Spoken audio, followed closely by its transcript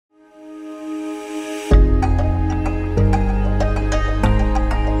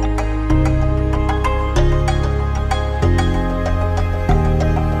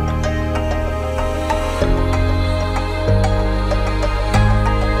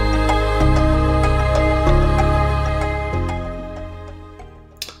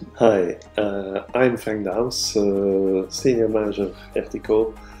I'm Frank Daams, Senior Manager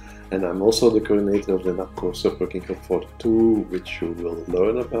Ertico, and I'm also the coordinator of the NAPCORE Subworking Group 42, which you will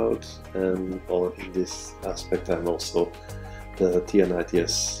learn about. And in this aspect, I'm also the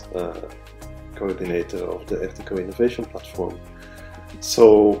TNITS coordinator of the Ertico Innovation Platform.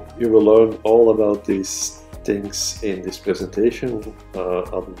 So you will learn all about these things in this presentation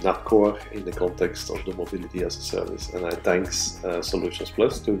on NAPCORE in the context of the Mobility as a Service. And I thanks Solutions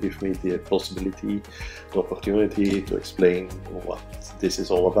Plus to give me the possibility, the opportunity to explain what this is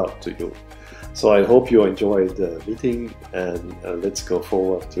all about to you. So I hope you enjoyed the meeting, and let's go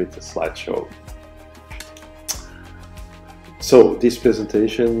forward with the slideshow. So this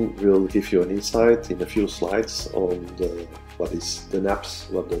presentation will give you an insight in a few slides on what is the NAPS,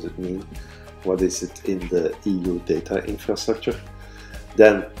 what does it mean, what is it in the EU data infrastructure,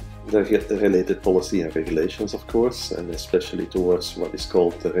 then the related policy and regulations, of course, and especially towards what is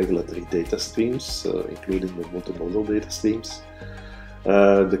called the regulatory data streams, including the multimodal data streams,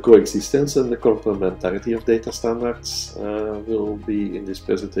 the coexistence and the complementarity of data standards will be in this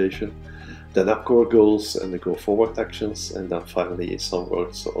presentation, the NAPCORE goals and the go-forward actions, and then finally some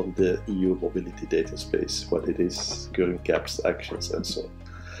words on the EU mobility data space, what it is, current gaps, actions, and so on.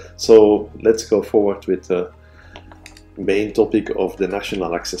 So let's go forward with the main topic of the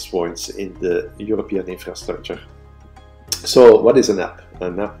national access points in the European infrastructure. So what is a NAP?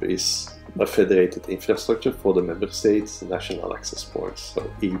 A NAP is a federated infrastructure for the member states' national access points. So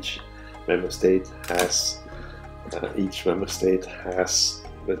each member state has,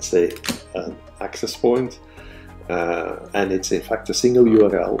 let's say, an access point, and it's in fact a single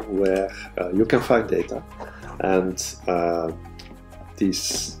URL where you can find data, and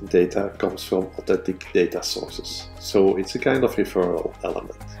this data comes from authentic data sources. So it's a kind of referral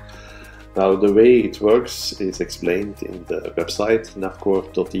element. Now the way it works is explained in the website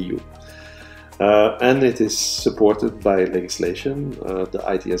napcore.eu. And it is supported by legislation, the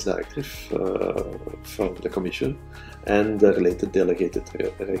ITS directive from the Commission, and the related delegated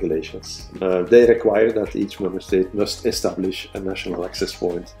regulations. They require that each member state must establish a national access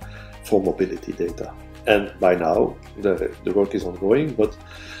point for mobility data. And by now, the work is ongoing, but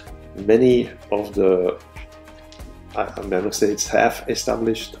many of the member states have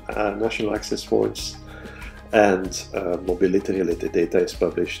established national access points, and mobility-related data is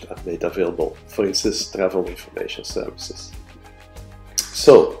published and made available, for instance, travel information services.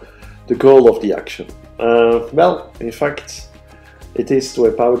 So, the goal of the action. Well, in fact, it is to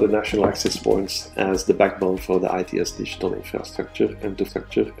empower the national access points as the backbone for the ITS digital infrastructure and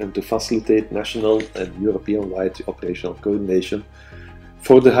to facilitate national and European-wide operational coordination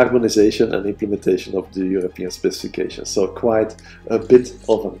for the harmonization and implementation of the European specifications. So quite a bit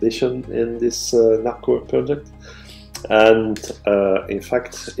of ambition in this NAPCORE project. And in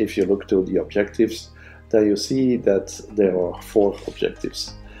fact, if you look to the objectives, then you see that there are 4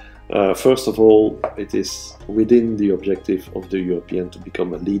 objectives. First of all, it is within the objective of the European to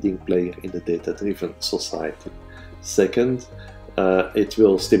become a leading player in the data-driven society. Second, it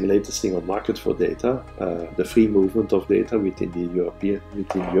will stimulate the single market for data, the free movement of data within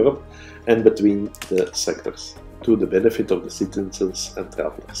Europe and between the sectors, to the benefit of the citizens and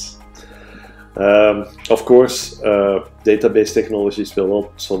travelers. Of course, database technologies will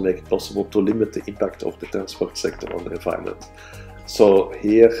also make it possible to limit the impact of the transport sector on the environment. So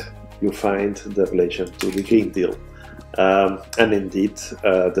here you find the relation to the Green Deal. And indeed,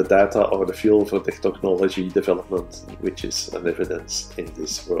 the data are the fuel for technology development, which is an evidence in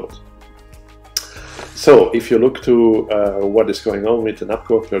this world. So if you look to what is going on with the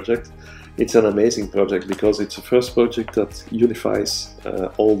NAPCORE project, it's an amazing project because it's the first project that unifies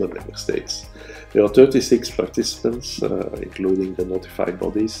all the member states. There are 36 participants, including the notified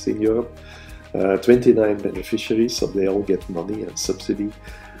bodies in Europe, 29 beneficiaries, so they all get money and subsidy.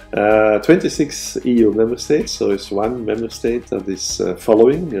 26 EU member states, so it's one member state that is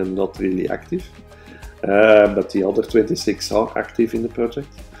following and not really active, but the other 26 are active in the project.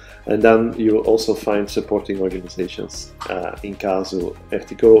 And then you also find supporting organizations, in caso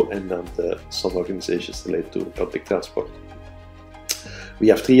Ertico, and then some organizations related to public transport. We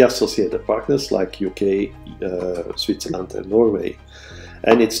have 3 associated partners like UK, Switzerland and Norway.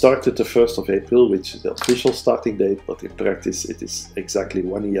 And it started the 1st of April, which is the official starting date, but in practice it is exactly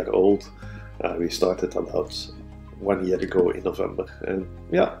 1 year old. We started about 1 year ago in November. And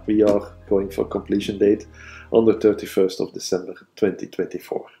yeah, we are going for completion date on the 31st of December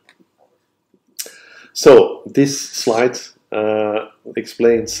 2024. So this slide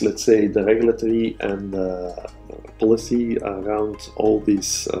explains, let's say, the regulatory and policy around all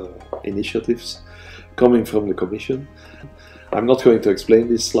these initiatives coming from the Commission. I'm not going to explain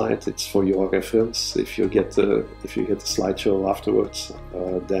this slide. It's for your reference. If you get the slideshow afterwards,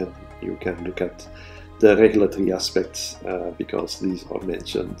 then you can look at the regulatory aspects because these are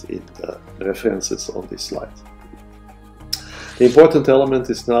mentioned in the references on this slide. The important element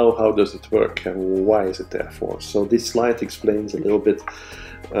is now, how does it work and why is it there for? So this slide explains a little bit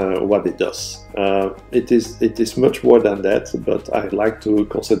what it does. It is much more than that, but I like to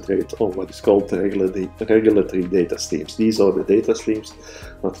concentrate on what is called the regulatory data streams. These are the data streams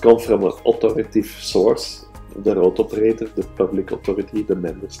that come from an authoritative source, the road operator, the public authority, the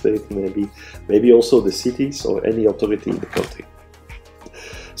member state, maybe also the cities or any authority in the country.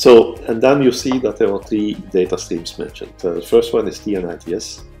 So, and then you see that there are three data streams mentioned. The first one is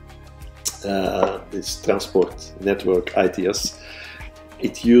TNITS, this Transport Network ITS.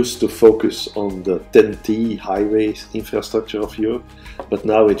 It used to focus on the 10T highway infrastructure of Europe, but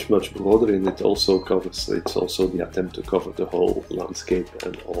now it's much broader, and it also covers, it's also the attempt to cover the whole landscape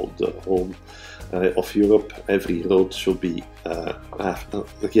and all the whole of Europe. Every road should be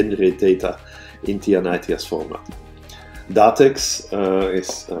generate data in TNITS format. DATEX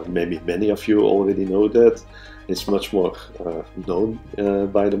is, maybe many of you already know that, it's much more known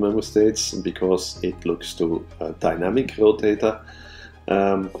by the member states because it looks to dynamic road data,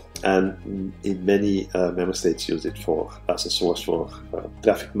 and in many member states use it as a source for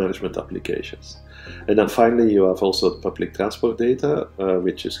traffic management applications. And then finally you have also the public transport data,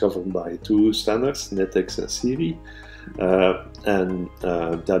 which is governed by two standards, NETEX and SIRI. And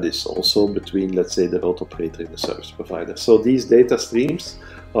that is also between, let's say, the road operator and the service provider. So these data streams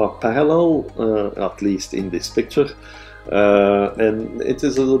are parallel, at least in this picture, and it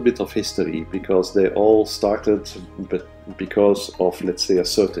is a little bit of history because they all started because of, let's say, a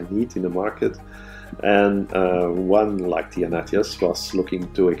certain need in the market, and one, like the NATCORE, was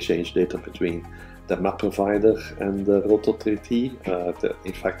looking to exchange data between the map provider and the road authority,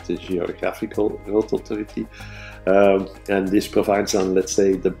 in fact the geographical road authority. And this provides on, let's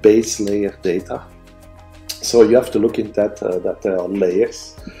say, the base layer data. So you have to look in that there are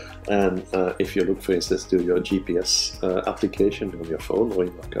layers, and if you look, for instance, to your GPS application on your phone or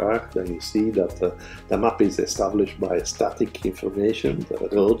in your car, then you see that the map is established by static information, the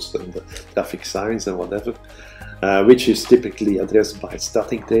roads and the traffic signs and whatever, which is typically addressed by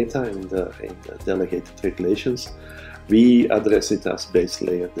static data in the delegated regulations. We address it as base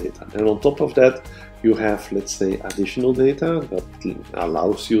layer data, and on top of that you have, let's say, additional data that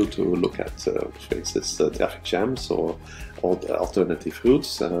allows you to look at, for instance, traffic jams or the alternative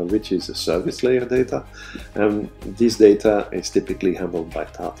routes, which is a service layer data. This data is typically handled by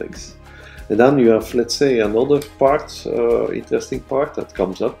DATEX. And then you have, let's say, another part, interesting part that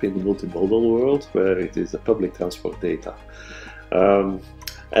comes up in the multimodal world, where it is the public transport data.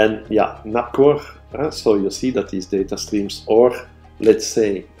 And yeah, NAPCORE, so you see that these data streams are, let's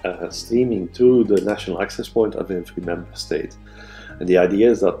say, streaming to the national access point of every member state. And the idea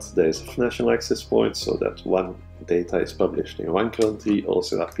is that there is a national access point, so that one data is published in one country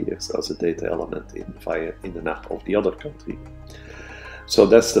also appears as a data element in the NAP of the other country. So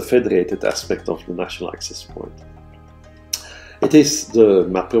that's the federated aspect of the national access point. It is the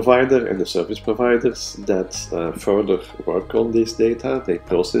map provider and the service providers that further work on this data. They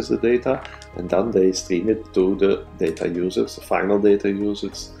process the data and then they stream it to the data users, the final data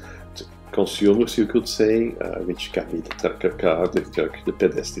users, the consumers, you could say, which can be the trucker car, the truck, the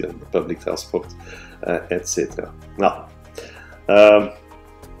pedestrian, the public transport, etc. Now,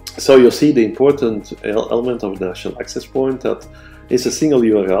 so you see the important element of the national access point, that is a single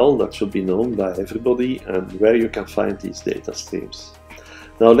URL that should be known by everybody and where you can find these data streams.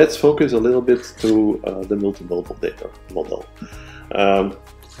 Now let's focus a little bit to the multimodal data model.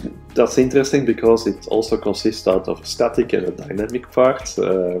 That's interesting because it also consists out of a static and a dynamic part,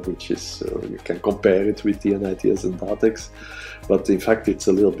 which is, you can compare it with TNITS and DATEX, but in fact it's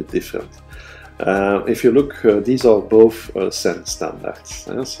a little bit different. If you look, these are both SEN standards,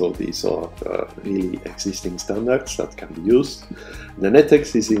 so these are really existing standards that can be used. The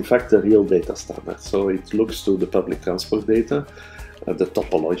NETEX is in fact a real data standard, so it looks to the public transport data, the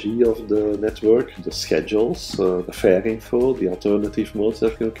topology of the network, the schedules, the fare info, the alternative modes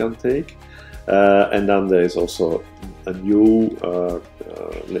that you can take, and then there is also a new,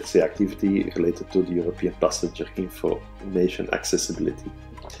 let's say, activity related to the European passenger information accessibility.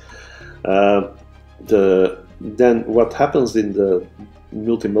 Then what happens in the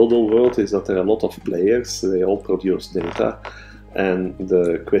multimodal world is that there are a lot of players, they all produce data, and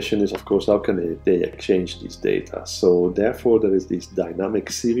the question is, of course, how can they exchange this data? So therefore there is this dynamic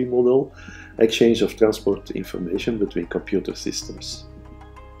SIRI model, exchange of transport information between computer systems.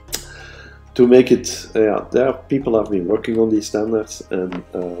 to make it, people have been working on these standards, and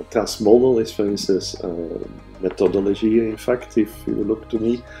transmodal is, for instance, methodology, in fact, if you look to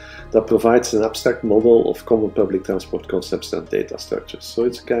me, that provides an abstract model of common public transport concepts and data structures. So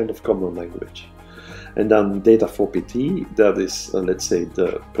it's a kind of common language. And then Data 4PT, that is, let's say,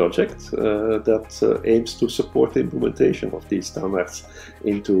 the project that aims to support the implementation of these standards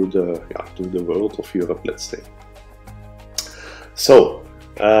into the world of Europe, let's say. So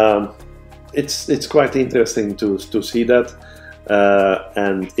it's quite interesting to see that,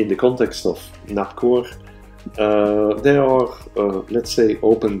 and in the context of NAPCORE, there are, let's say,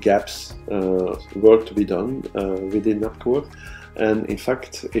 open gaps, work to be done within NAPCORE. And in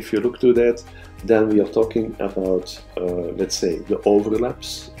fact, if you look to that, then we are talking about, let's say, the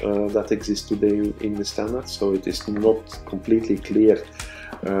overlaps that exist today in the standards. So it is not completely clear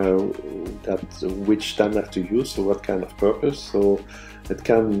which standard to use or what kind of purpose. So it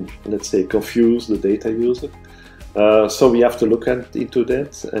can, let's say, confuse the data user. So we have to look into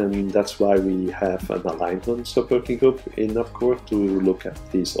that, and that's why we have an alignment sub-working group in NAPCORE to look at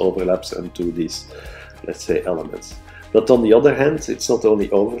these overlaps and to these, let's say, elements. But on the other hand, it's not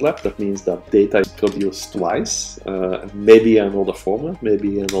only overlap, that means that data is produced twice, maybe another format,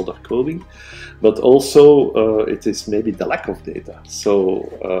 maybe another coding, but also it is maybe the lack of data. So,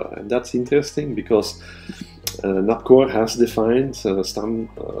 and that's interesting because NAPCORE has defined some,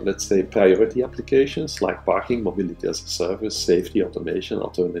 let's say, priority applications like parking, mobility as a service, safety, automation,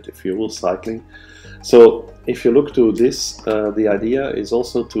 alternative fuels, cycling. So if you look to this, the idea is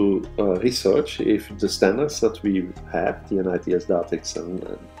also to research if the standards that we have, the NITS DATIX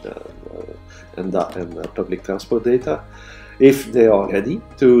and public transport data, if they are ready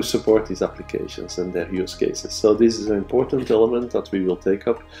to support these applications and their use cases. So this is an important element that we will take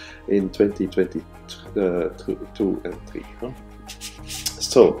up in 2022 and 3. Huh?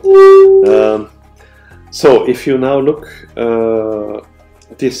 So if you now look,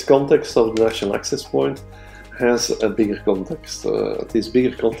 this context of the national access point has a bigger context. This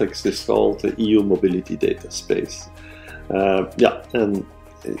bigger context is called the EU mobility data space. And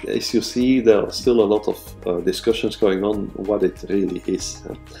as you see, there are still a lot of discussions going on what it really is.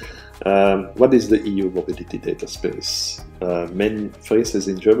 What is the EU mobility data space? For instance,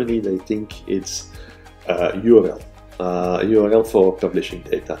 in Germany, they think it's URL for publishing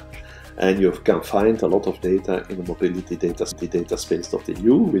data. And you can find a lot of data in the mobility data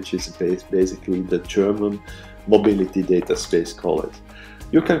space.eu, which is basically the German mobility data space, call it.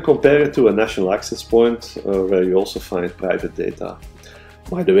 You can compare it to a national access point where you also find private data.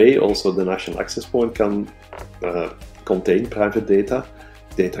 By the way, also the national access point can contain private data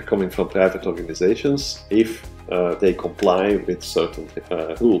coming from private organizations if they comply with certain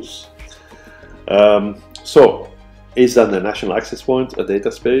rules. So, is then the national access point a data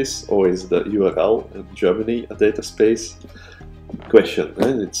space, or is the URL in Germany a data space? Question,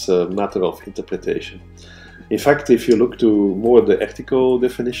 it's a matter of interpretation. In fact, if you look to more the ethical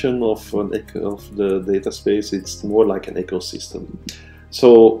definition of the data space, it's more like an ecosystem.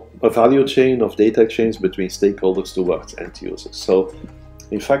 So a value chain of data exchange between stakeholders towards end users. So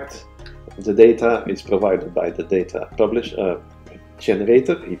in fact, the data is provided by the data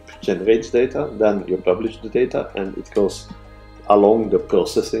generator. It generates data, then you publish the data, and it goes along the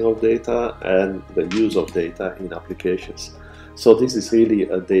processing of data and the use of data in applications. So this is really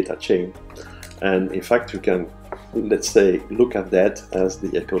a data chain, and in fact you can, let's say, look at that as the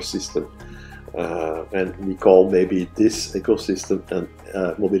ecosystem, and we call maybe this ecosystem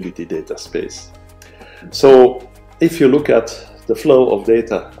a mobility data space. So if you look at the flow of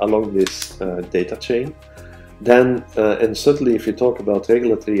data along this data chain, then, and certainly if you talk about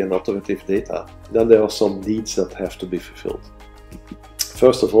regulatory and authoritative data, then there are some needs that have to be fulfilled.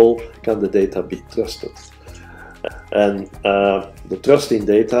 First of all, can the data be trusted? And the trust in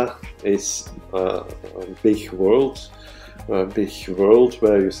data is a big world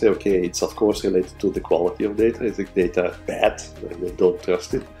where you say, okay, it's of course related to the quality of data. Is the data bad? Then you don't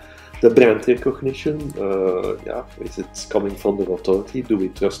trust it. The brand recognition, is it coming from the authority? Do we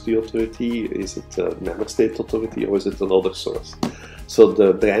trust the authority? Is it a member state authority, or is it another source? So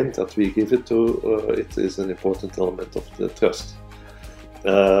the brand that we give it to, it is an important element of the trust.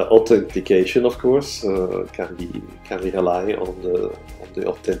 Authentication, of course, can we rely on the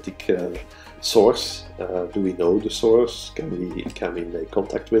authentic source? Do we know the source? Can we make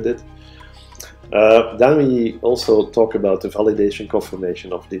contact with it? Then we also talk about the validation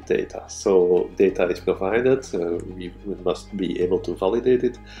confirmation of the data. So data is provided, we must be able to validate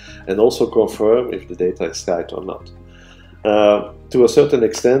it and also confirm if the data is right or not. To a certain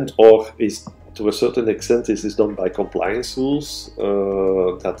extent, or is to a certain extent, this is done by compliance rules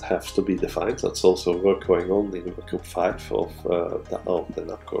that have to be defined. That's also work going on in Group 5 of the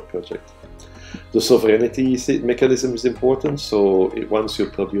NAPCORE project. The sovereignty mechanism is important, so once you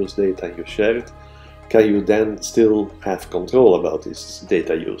produce data and you share it, can you then still have control about this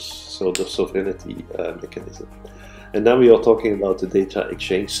data use? So the sovereignty mechanism. And then we are talking about the data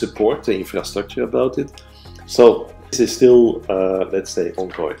exchange support, the infrastructure about it. So this is still, let's say,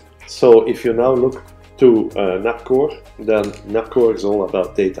 ongoing. So if you now look to NAPCORE, then NAPCORE is all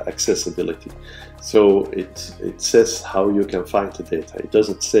about data accessibility. So it says how you can find the data. It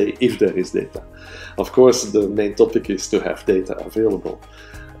doesn't say if there is data. Of course, the main topic is to have data available.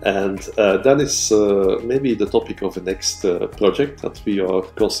 And that is maybe the topic of the next project that we are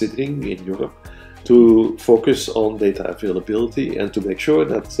considering in Europe, to focus on data availability and to make sure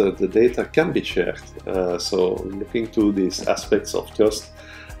that the data can be shared. So looking to these aspects of trust,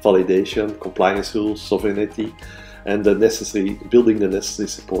 validation, compliance rules, sovereignty, and building the necessary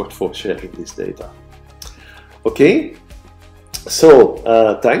support for sharing this data. Okay, so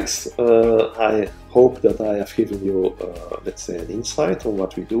thanks. I hope that I have given you, let's say, an insight on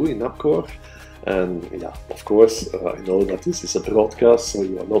what we do in NAPCORE. And yeah, of course, I know that this is a broadcast, so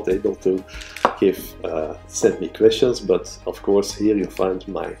you are not able to send me questions, but of course here you find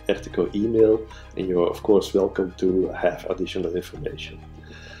my article email, and you're of course welcome to have additional information.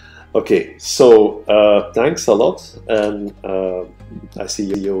 Okay, so thanks a lot, and I see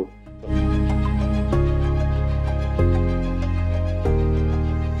you